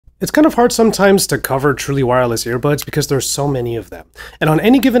It's kind of hard sometimes to cover truly wireless earbuds because there's so many of them. And on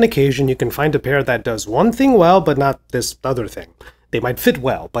any given occasion, you can find a pair that does one thing well, but not this other thing. They might fit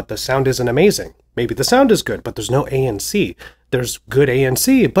well, but the sound isn't amazing. Maybe the sound is good, but there's no ANC. There's good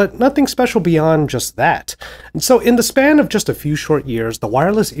ANC, but nothing special beyond just that. And so in the span of just a few short years, the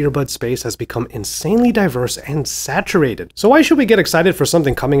wireless earbud space has become insanely diverse and saturated. So why should we get excited for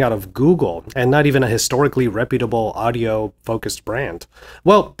something coming out of Google and not even a historically reputable audio-focused brand?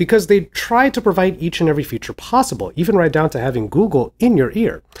 Well, because they try to provide each and every feature possible, even right down to having Google in your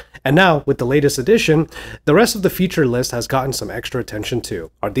ear. And now, with the latest edition, the rest of the feature list has gotten some extra attention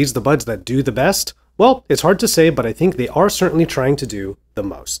too. Are these the buds that do the best? Well, it's hard to say, but I think they are certainly trying to do the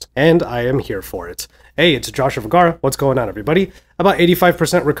most. And I am here for it. Hey, it's Joshua Vergara. What's going on, everybody? About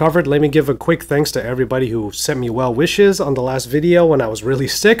 85% recovered. Let me give a quick thanks to everybody who sent me well wishes on the last video when I was really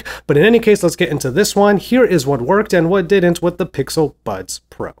sick. But in any case, let's get into this one. Here is what worked and what didn't with the Pixel Buds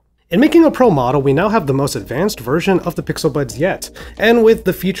Pro. In making a Pro model, we now have the most advanced version of the Pixel Buds yet, and with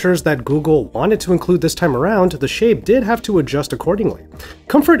the features that Google wanted to include this time around, the shape did have to adjust accordingly.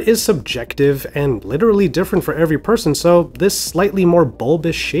 Comfort is subjective and literally different for every person, so this slightly more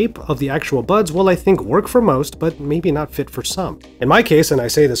bulbous shape of the actual buds will, I think, work for most, but maybe not fit for some. In my case, and I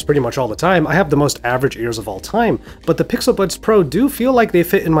say this pretty much all the time, I have the most average ears of all time, but the Pixel Buds Pro do feel like they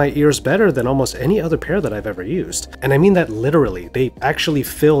fit in my ears better than almost any other pair that I've ever used. And I mean that literally. They actually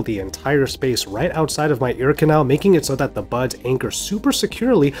fill the entire space right outside of my ear canal, making it so that the buds anchor super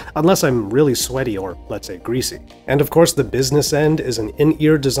securely unless I'm really sweaty or, let's say, greasy. And of course, the business end is an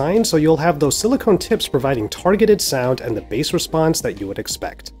in-ear design, so you'll have those silicone tips providing targeted sound and the bass response that you would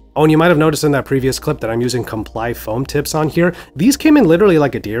expect. Oh, and you might have noticed in that previous clip that I'm using Comply foam tips on here. These came in literally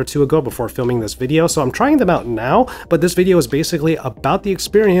like a day or two ago before filming this video, so I'm trying them out now, but this video is basically about the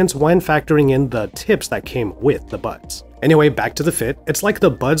experience when factoring in the tips that came with the buds. Anyway, back to the fit. It's like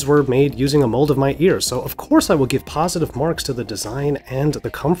the buds were made using a mold of my ears, so of course I will give positive marks to the design and the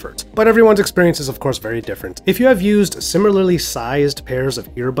comfort. But everyone's experience is of course very different. If you have used similarly sized pairs of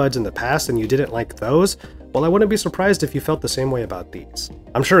earbuds in the past and you didn't like those, well, I wouldn't be surprised if you felt the same way about these.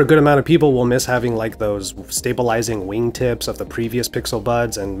 I'm sure a good amount of people will miss having like those stabilizing wingtips of the previous Pixel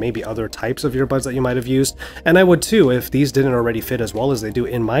Buds and maybe other types of earbuds that you might have used, and I would too if these didn't already fit as well as they do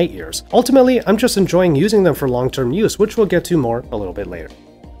in my ears. Ultimately, I'm just enjoying using them for long-term use, which we'll get to more a little bit later.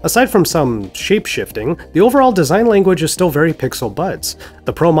 Aside from some shape-shifting, the overall design language is still very Pixel Buds.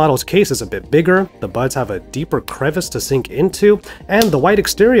 The Pro model's case is a bit bigger, the buds have a deeper crevice to sink into, and the white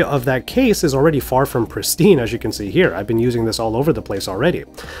exterior of that case is already far from pristine, as you can see here. I've been using this all over the place already.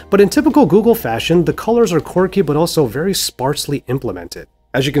 But in typical Google fashion, the colors are quirky but also very sparsely implemented.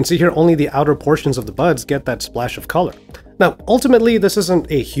 As you can see here, only the outer portions of the buds get that splash of color. Now, ultimately, this isn't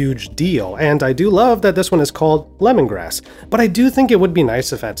a huge deal, and I do love that this one is called lemongrass, but I do think it would be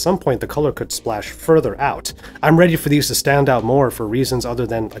nice if at some point the color could splash further out. I'm ready for these to stand out more for reasons other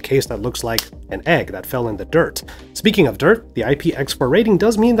than a case that looks like an egg that fell in the dirt. Speaking of dirt, the IPX4 rating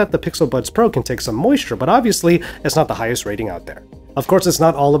does mean that the Pixel Buds Pro can take some moisture, but obviously, it's not the highest rating out there. Of course, it's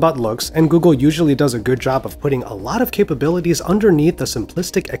not all about looks, and Google usually does a good job of putting a lot of capabilities underneath the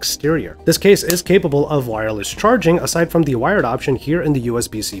simplistic exterior. This case is capable of wireless charging aside from the wired option here in the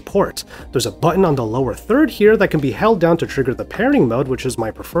USB-C port. There's a button on the lower third here that can be held down to trigger the pairing mode, which is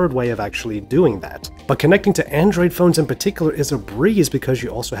my preferred way of actually doing that. But connecting to Android phones in particular is a breeze because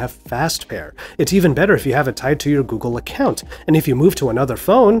you also have Fast Pair. It's even better if you have it tied to your Google account. And if you move to another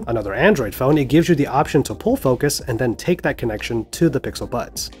phone, another Android phone, it gives you the option to pull focus and then take that connection to the Pixel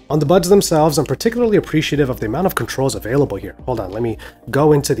Buds. On the buds themselves, I'm particularly appreciative of the amount of controls available here. Hold on, let me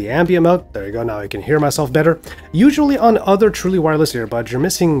go into the ambient mode. There you go, now I can hear myself better. Usually on other truly wireless earbuds, you're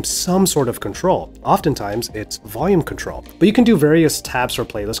missing some sort of control. Oftentimes, it's volume control. But you can do various taps for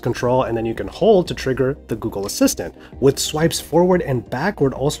playlist control, and then you can hold to trigger the Google Assistant, with swipes forward and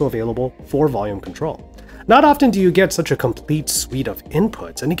backward also available for volume control. Not often do you get such a complete suite of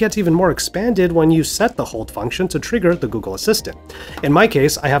inputs, and it gets even more expanded when you set the hold function to trigger the Google Assistant. In my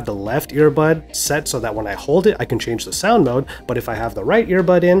case, I have the left earbud set so that when I hold it, I can change the sound mode, but if I have the right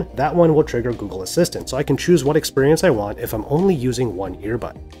earbud in, that one will trigger Google Assistant, so I can choose what experience I want if I'm only using one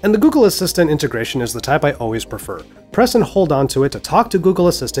earbud. And the Google Assistant integration is the type I always prefer. Press and hold onto it to talk to Google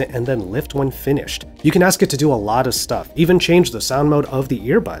Assistant and then lift when finished. You can ask it to do a lot of stuff, even change the sound mode of the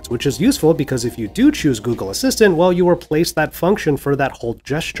earbuds, which is useful because if you do choose Google Assistant, well, you replace that function for that hold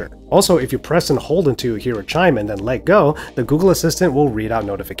gesture. Also, if you press and hold until you hear a chime and then let go, the Google Assistant will read out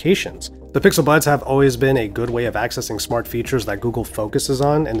notifications. The Pixel Buds have always been a good way of accessing smart features that Google focuses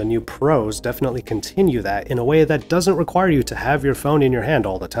on, and the new Pros definitely continue that in a way that doesn't require you to have your phone in your hand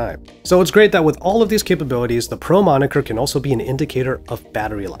all the time. So it's great that with all of these capabilities, the Pro moniker can also be an indicator of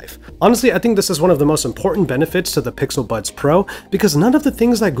battery life. Honestly, I think this is one of the most important benefits to the Pixel Buds Pro, because none of the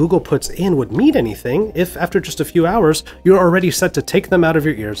things that Google puts in would mean anything if after just a few hours, you're already set to take them out of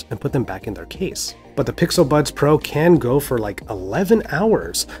your ears and put them back in their case. But the Pixel Buds Pro can go for like 11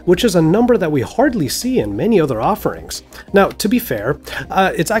 hours, which is a number that we hardly see in many other offerings. Now, to be fair,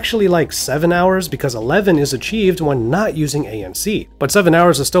 it's actually like 7 hours because 11 is achieved when not using ANC. But 7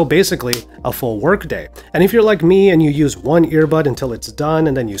 hours is still basically a full workday. And if you're like me and you use one earbud until it's done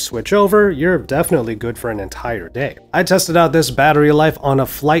and then you switch over, you're definitely good for an entire day. I tested out this battery life on a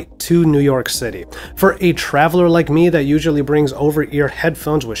flight to New York City. For a traveler like me that usually brings over-ear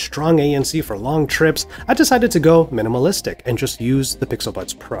headphones with strong ANC for long trips, I decided to go minimalistic and just use the Pixel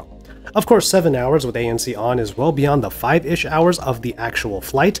Buds Pro. Of course, 7 hours with ANC on is well beyond the 5-ish hours of the actual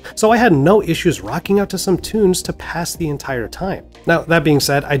flight, so I had no issues rocking out to some tunes to pass the entire time. Now, that being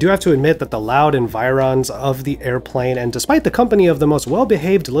said, I do have to admit that the loud environs of the airplane, and despite the company of the most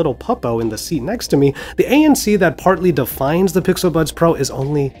well-behaved little puppo in the seat next to me, the ANC that partly defines the Pixel Buds Pro is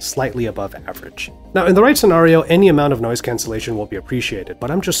only slightly above average. Now, in the right scenario, any amount of noise cancellation will be appreciated,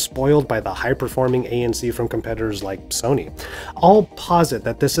 but I'm just spoiled by the high-performing ANC from competitors like Sony. I'll posit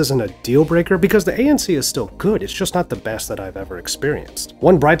that this isn't a deal breaker because the ANC is still good, it's just not the best that I've ever experienced.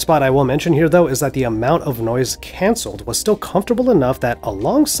 One bright spot I will mention here though is that the amount of noise cancelled was still comfortable enough that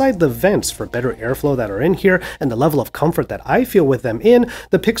alongside the vents for better airflow that are in here and the level of comfort that I feel with them in,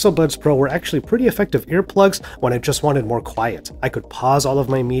 the Pixel Buds Pro were actually pretty effective earplugs when I just wanted more quiet. I could pause all of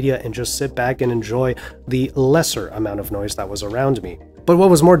my media and just sit back and enjoy the lesser amount of noise that was around me. But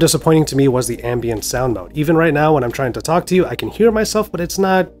what was more disappointing to me was the ambient sound mode. Even right now when I'm trying to talk to you, I can hear myself, but it's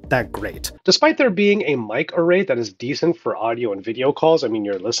not that great. Despite there being a mic array that is decent for audio and video calls, I mean,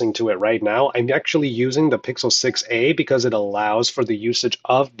 you're listening to it right now, I'm actually using the Pixel 6a because it allows for the usage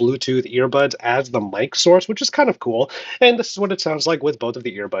of Bluetooth earbuds as the mic source, which is kind of cool. And this is what it sounds like with both of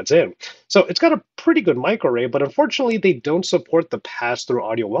the earbuds in. So it's got a pretty good mic array, but unfortunately they don't support the pass-through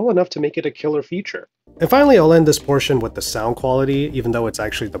audio well enough to make it a killer feature. And finally, I'll end this portion with the sound quality, even though it's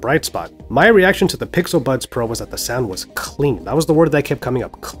actually the bright spot. My reaction to the Pixel Buds Pro was that the sound was clean. That was the word that kept coming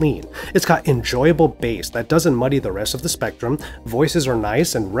up, clean. It's got enjoyable bass that doesn't muddy the rest of the spectrum, voices are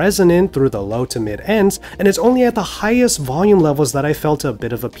nice and resonant through the low to mid ends, and it's only at the highest volume levels that I felt a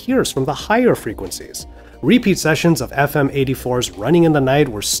bit of a pierce from the higher frequencies. Repeat sessions of FM 84s running in the night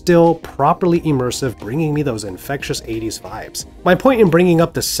were still properly immersive, bringing me those infectious 80s vibes. My point in bringing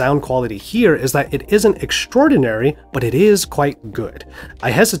up the sound quality here is that it isn't extraordinary, but it is quite good.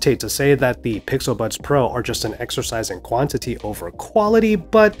 I hesitate to say that the Pixel Buds Pro are just an exercise in quantity over quality,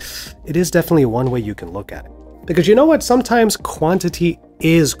 but it is definitely one way you can look at it. Because you know what? Sometimes quantity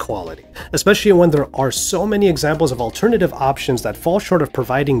is quality, especially when there are so many examples of alternative options that fall short of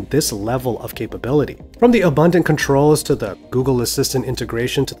providing this level of capability. From the abundant controls to the Google Assistant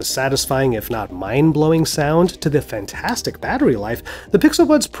integration to the satisfying if not mind-blowing sound to the fantastic battery life, the Pixel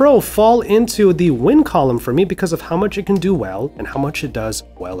Buds Pro fall into the win column for me because of how much it can do well and how much it does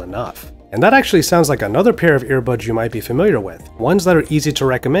well enough. And that actually sounds like another pair of earbuds you might be familiar with, ones that are easy to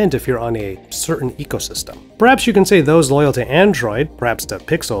recommend if you're on a certain ecosystem. Perhaps you can say those loyal to Android, perhaps to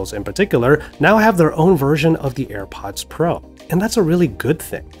Pixels in particular, now have their own version of the AirPods Pro. And that's a really good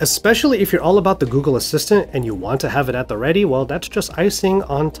thing. Especially if you're all about the Google Assistant and you want to have it at the ready, well, that's just icing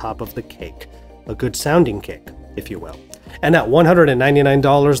on top of the cake. A good sounding cake, if you will. And at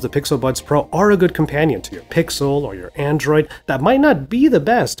 $199, the Pixel Buds Pro are a good companion to your Pixel or your Android that might not be the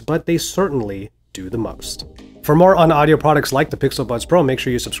best, but they certainly do the most. For more on audio products like the Pixel Buds Pro, make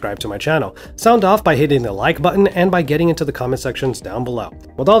sure you subscribe to my channel. Sound off by hitting the like button and by getting into the comment sections down below.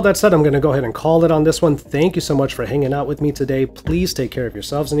 With all that said, I'm going to go ahead and call it on this one. Thank you so much for hanging out with me today. Please take care of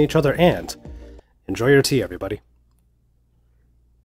yourselves and each other, and enjoy your tea, everybody.